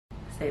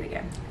Say it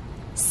again.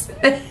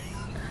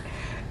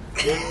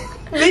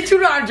 Bitch, you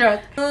not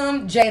drunk.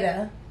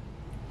 Jada.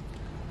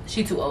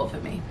 She too old for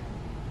me.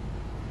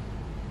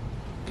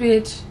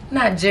 Bitch,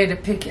 not Jada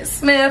Pinkett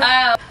Smith.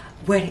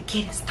 Where to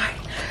get it started?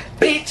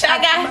 Bitch,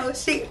 I got more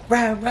shit.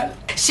 Right.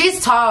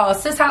 She's tall.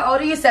 Sis, how old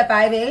are you? Set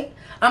 5'8"?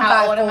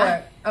 I'm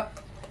 5'4".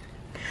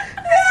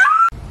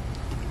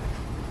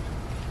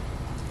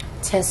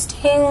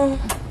 Testing.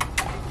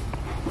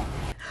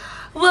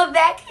 Well,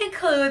 that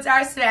concludes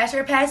our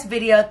Smasher Pass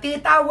video.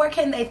 Tita, where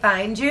can they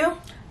find you?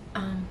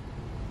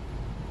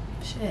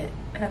 Shit,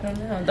 I don't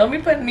know. Don't be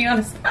putting me on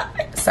the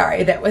spot.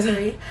 Sorry, that wasn't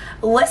me.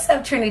 What's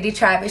up, Trinity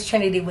Tribe? It's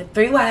Trinity with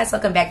 3 Ys.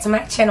 Welcome back to my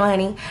channel,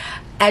 honey.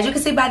 As you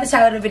can see by the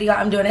title of the video,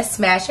 I'm doing a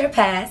Smasher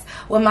Pass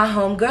with my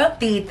homegirl,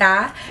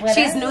 Tita.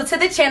 She's new to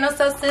the channel,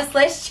 so sis,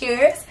 let's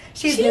cheers.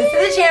 She's new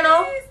to the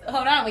channel.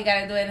 Hold on, we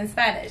gotta do it in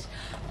Spanish.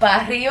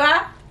 Pa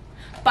arriba,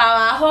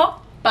 pa abajo,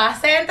 pa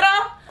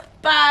centro,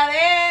 pa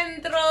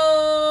dentro.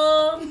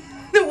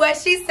 What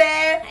she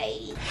said.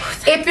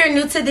 If you're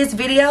new to this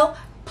video,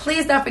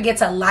 please don't forget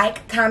to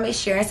like, comment,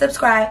 share, and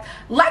subscribe.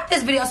 Like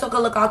this video so it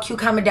can look all cute.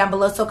 Comment down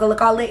below so it can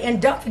look all lit.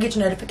 And don't forget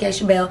your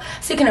notification bell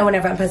so you can know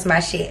whenever I'm posting my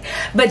shit.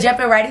 But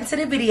jumping right into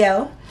the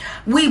video,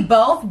 we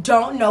both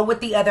don't know what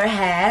the other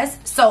has.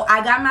 So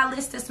I got my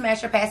list of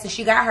Smasher Pass and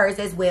she got hers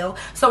as well.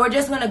 So we're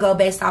just going to go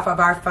based off of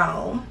our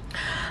phone.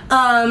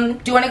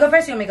 Do you want to go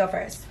first or you want me to go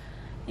first?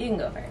 You can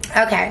go first.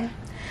 Okay.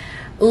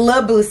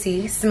 Lil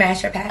Boosie,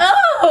 Smasher Pass.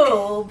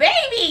 Oh,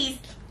 babies.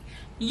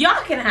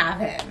 Y'all can have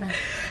him.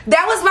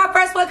 That was my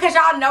first one because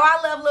y'all know I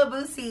love Lil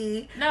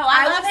Boosie. No,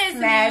 I love his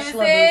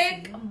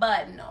music,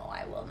 but no,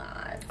 I will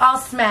not. I'll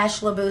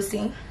smash Lil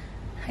Boosie.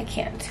 I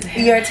can't do it.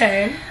 Your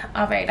turn.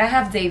 All right, I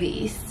have Dave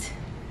East.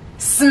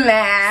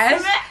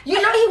 Smash.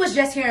 You know he was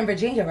just here in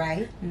Virginia,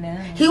 right? No.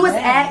 He was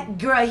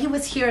he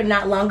was here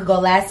not long ago,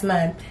 last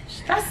month.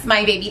 That's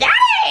my baby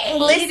daddy.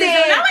 Listen,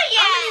 I'm gonna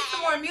need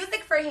some more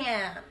music for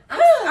him.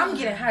 I'm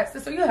getting hot,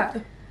 sister. You hot.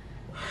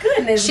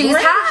 Goodness She's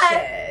gracious.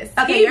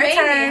 hot. Okay, He your made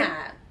turn. me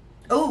hot.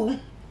 Ooh.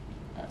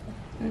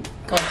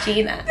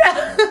 Cochina.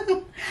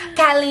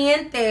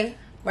 Caliente.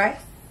 Right?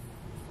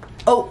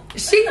 Oh,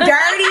 she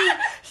dirty.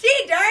 She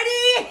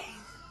dirty.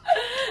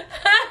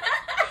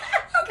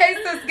 Okay,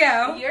 sis,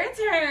 go. Your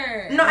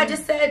turn. No, I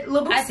just said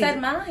Lil Boosie. I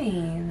said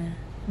mine.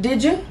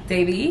 Did you?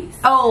 Dave East.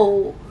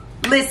 Oh,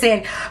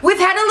 listen. We've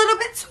had a little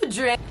bit to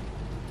drink.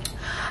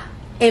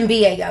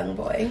 NBA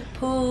Youngboy.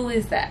 Who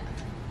is that?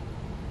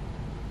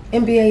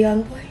 NBA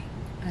Youngboy.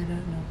 I don't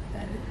know who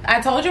that is.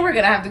 I told you we're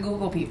gonna have to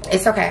Google people.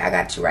 It's okay, I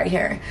got you right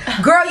here.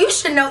 Girl, you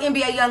should know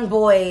NBA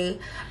Youngboy.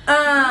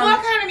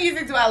 What kind of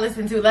music do I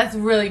listen to? Let's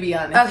really be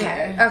honest.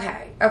 Okay.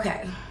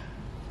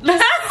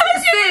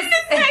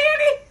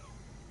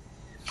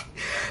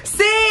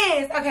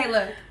 Sis, okay,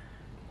 look.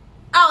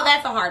 Oh,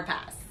 that's a hard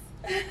pass.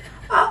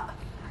 I'm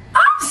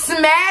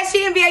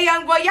smashing NBA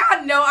Youngboy.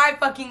 Y'all know I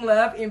fucking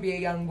love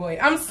NBA Youngboy.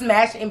 I'm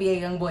smashing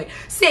NBA Youngboy.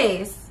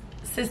 Sis.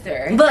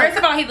 Sister. Look, first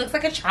of all, he looks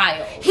like a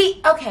child.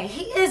 He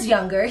is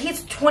younger.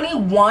 He's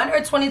 21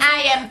 or 22.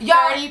 I am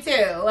 32.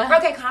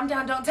 Okay, calm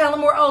down. Don't tell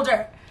him we're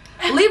older.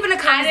 Leave in the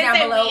comments down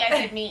below. I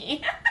said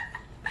me.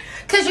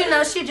 Because you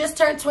know she just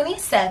turned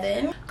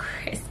 27.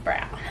 Chris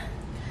Brown.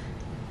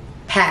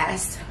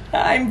 Pass.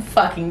 I'm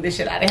fucking the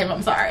shit out of him.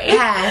 I'm sorry.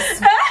 Pass.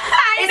 It's a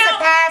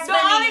pass. The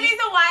only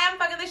reason why I'm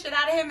fucking the shit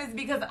out of him is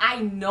because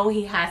I know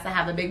he has to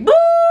have a big boob.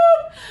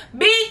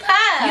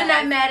 Because you're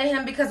not mad at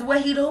him because of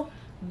what he do?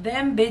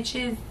 Them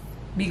bitches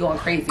be going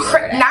crazy over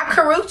that. Not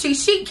Karuchi.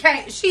 She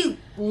can't. But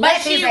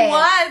she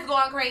was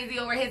going crazy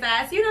over his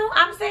ass. You know,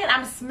 I'm saying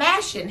I'm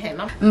smashing him.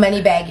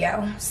 Moneybag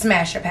Yo.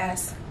 Smash or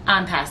pass?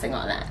 I'm passing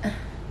on that.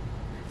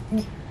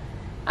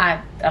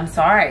 I'm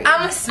sorry.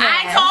 I'm a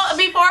smash.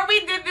 Before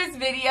we did this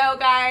video,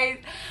 guys,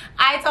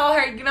 I told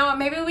her, you know what,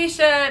 maybe we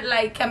should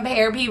like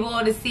compare people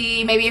to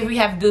see maybe if we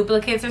have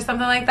duplicates or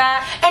something like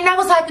that. And I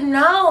was like,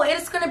 no,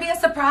 it's gonna be a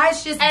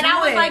surprise. Just and do I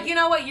was it. like, you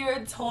know what,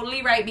 you're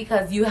totally right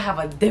because you have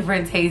a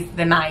different taste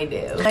than I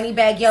do.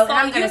 Moneybag Yo. So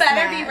I'm you gonna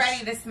better smash. be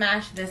ready to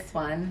smash this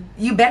one.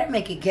 You better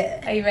make it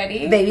good. Are you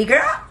ready? Baby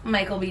girl.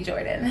 Michael B.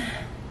 Jordan.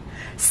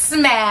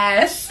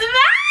 Smash. Smash!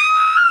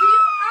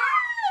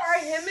 Are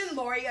him and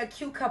Lori a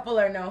cute couple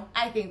or no?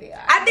 I think they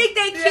are. I think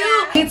they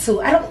cute. Me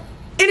too. I don't.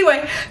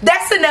 Anyway,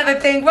 that's another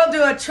thing. We'll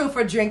do a truth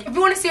or drink. If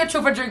you want to see a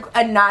truth or drink,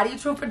 a naughty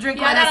truth or drink,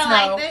 let us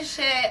know. Like this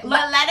shit,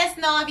 but let us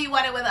know if you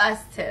want it with us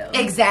too.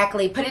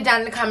 Exactly. Put it down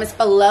in the comments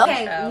below.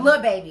 Okay,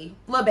 Lil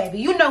Baby.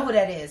 You know who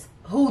that is.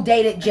 Who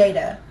dated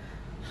Jada?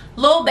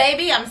 Lil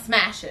Baby, I'm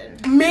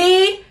smashing.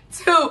 Me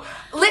too.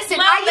 Listen,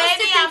 Lil I used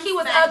Baby, to think he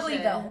was ugly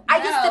though.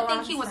 I used to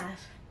think he was.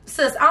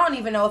 Sis, I don't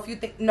even know if you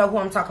know who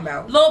I'm talking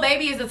about. Lil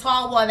Baby is the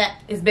tall one that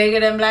is bigger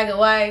than black and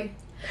white.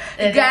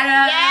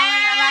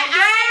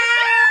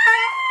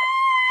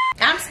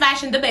 I'm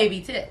smashing the baby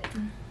too.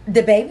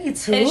 The baby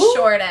too? His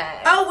short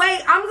ass. Oh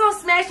wait, I'm gonna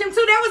smash him too.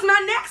 That was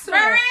my next one.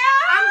 For real?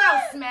 I'm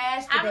gonna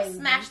smash the baby. I'm gonna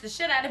smash the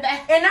shit out of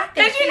that. And I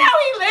think Cause you know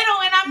he's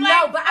little, and I'm like,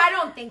 no, but I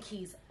don't think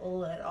he's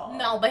little.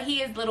 No, but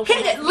he is little.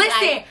 Listen,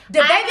 like, the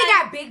baby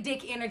got big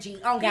dick energy.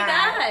 Oh God,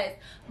 he does.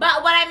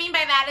 But what I mean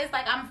by that is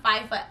like I'm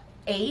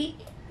 5'8",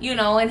 you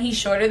know, and he's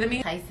shorter than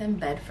me. Tyson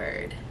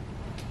Bedford.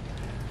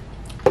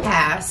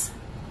 Pass.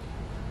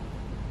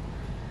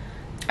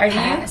 Are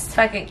Pass. you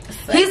fucking?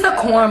 He's a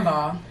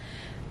cornball.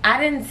 I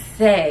didn't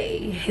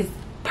say his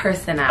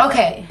personality.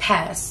 Okay,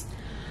 pass.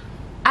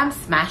 I'm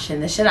smashing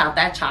the shit out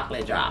that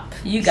chocolate drop.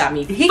 You got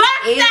me. Fuck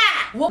is,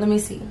 that. Well, let me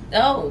see.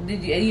 Oh,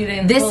 did you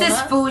didn't? This pull is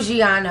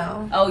him up?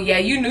 Fujiano. Oh yeah,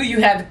 you knew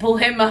you had to pull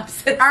him up.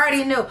 I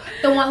already knew.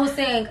 The one who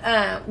sang.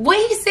 What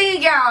he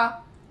sing,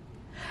 y'all?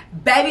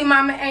 Baby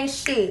mama ain't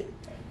shit.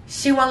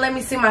 She won't let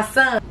me see my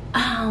son.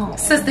 Oh,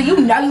 Sister,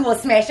 you know you will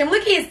smash him.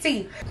 Look at his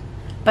teeth.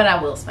 but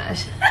I will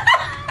smash. Girl,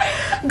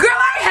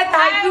 I had to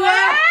hype you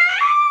up.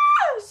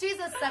 She's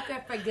a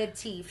sucker for good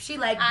teeth. She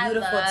like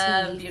beautiful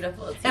teeth.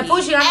 Beautiful teeth. And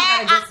Fujiano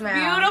got a good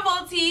smile.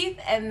 Beautiful teeth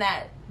and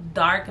that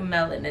dark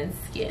melanin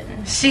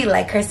skin. She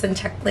like her some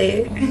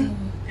chocolate.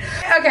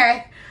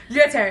 Okay,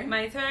 your turn.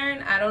 My turn.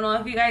 I don't know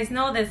if you guys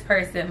know this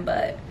person,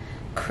 but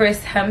Chris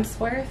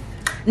Hemsworth.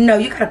 No,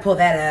 you gotta pull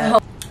that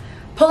up.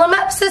 Pull him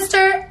up,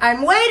 sister.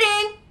 I'm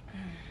waiting.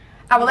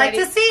 I would like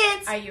to see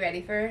it. Are you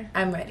ready for?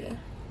 I'm ready.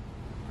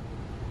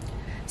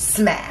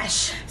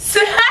 Smash.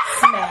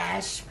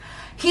 Smash.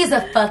 He's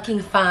a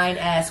fucking fine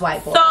ass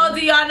white boy. So,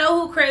 do y'all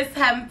know who Chris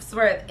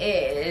Hemsworth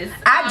is?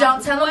 I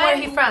don't. Tell him where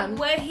he from.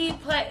 What he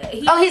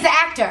play? Oh, he's an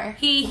actor.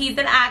 He's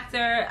an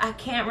actor. I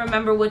can't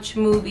remember which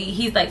movie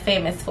he's like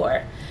famous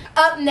for.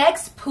 Up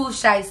next, Pooh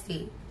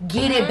Shiesty.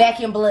 Get it back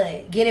in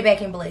blood. Get it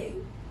back in blood.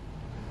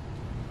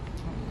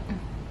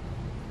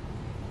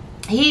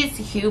 He's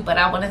cute, but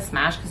I want to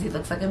smash because he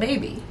looks like a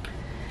baby.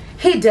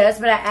 He does,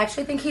 but I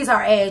actually think he's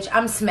our age.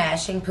 I'm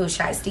smashing Pooh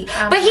Shiesty.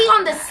 But he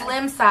on the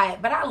slim side.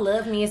 But I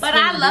love me a skinny But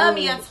I love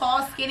dude. me a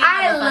tall, skinny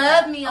I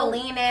love motherfucker. me a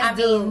lean ass I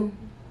dude. mean,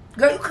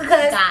 Girl,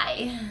 because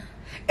guy.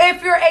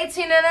 if you're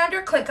 18 and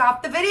under, click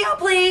off the video,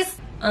 please.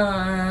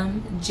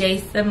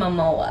 Jason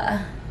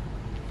Momoa.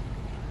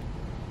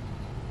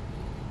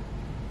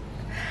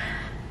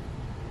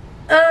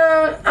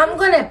 I'm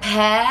gonna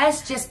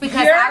pass just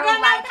because You're I don't gonna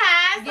like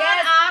pass on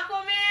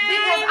Aquaman?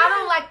 because I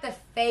don't like the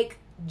fake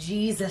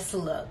Jesus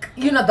look.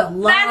 You know, the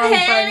long That's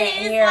him.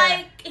 burning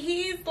hair.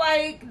 He's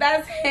like,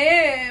 that's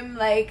him.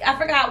 Like, I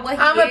forgot what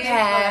he I'm is. a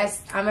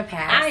pass. I'm a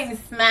pass. I'm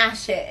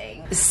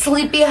smashing.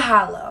 Sleepy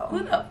Hollow.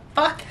 Who the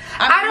fuck?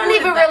 I don't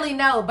even really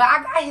know, but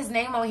I got his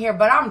name on here,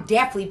 but I'm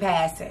definitely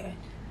passing.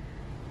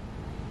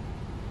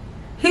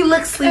 He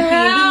looks sleepy.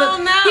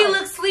 He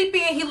looks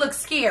sleepy and he looks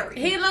scary.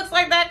 He looks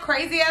like that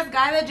crazy ass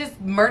guy that just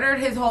murdered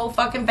his whole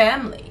fucking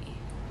family.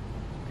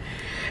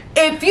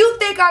 If you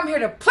think I'm here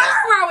to play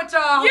around with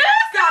y'all, Yes!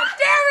 God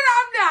damn it,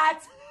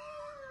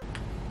 I'm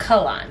not.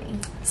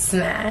 Kalani.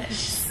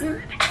 Smash.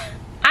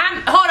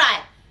 Hold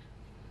on.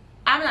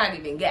 I'm not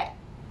even gay.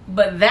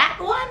 But that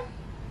one,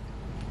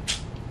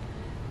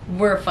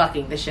 we're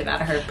fucking the shit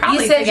out of her.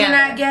 Probably You said together. you're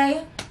not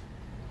gay?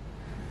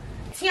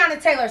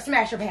 Tiana Taylor,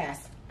 smash or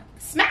pass?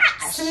 Smash.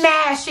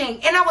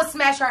 Smashing. And I would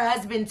smash her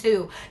husband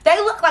too. They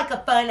look like a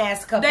fun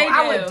ass couple. They do.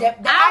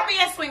 I'll be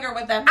a swinger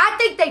with them. I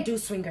think they do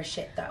swinger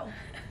shit though.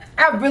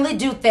 I really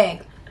do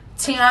think.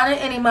 Tiana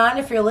and Iman,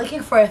 if you're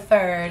looking for a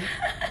third,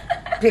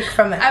 pick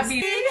from us.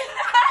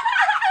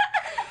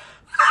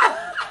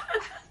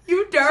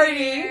 You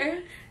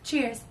dirty.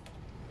 Cheers.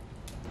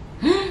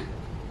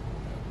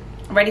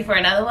 Ready for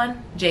another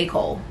one? J.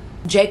 Cole.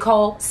 J.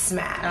 Cole, I'm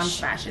smash.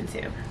 smashing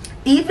too.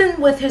 Even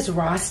with his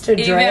roster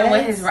dress. Even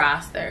with his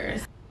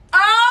rosters.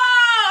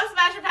 Oh,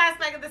 smash or pass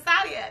Megan Thee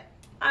Stallion.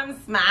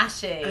 I'm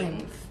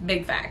smashing.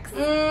 Big facts.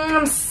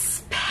 I'm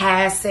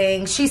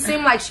passing. She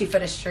seemed like she for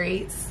the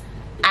streets.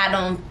 I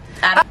don't.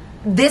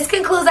 This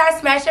concludes our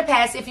smash or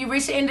pass. If you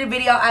reach the end of the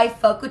video, I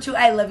fuck with you.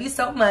 I love you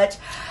so much.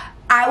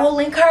 I will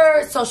link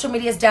her social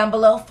medias down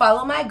below.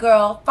 Follow my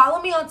girl. Follow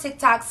me on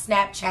TikTok,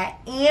 Snapchat,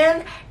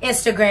 and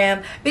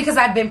Instagram because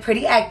I've been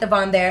pretty active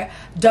on there.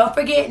 Don't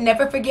forget,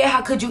 never forget,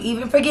 how could you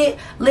even forget?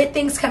 Lit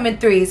things come in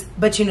threes,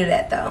 but you knew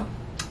that though.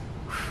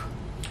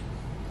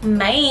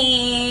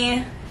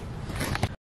 Bye.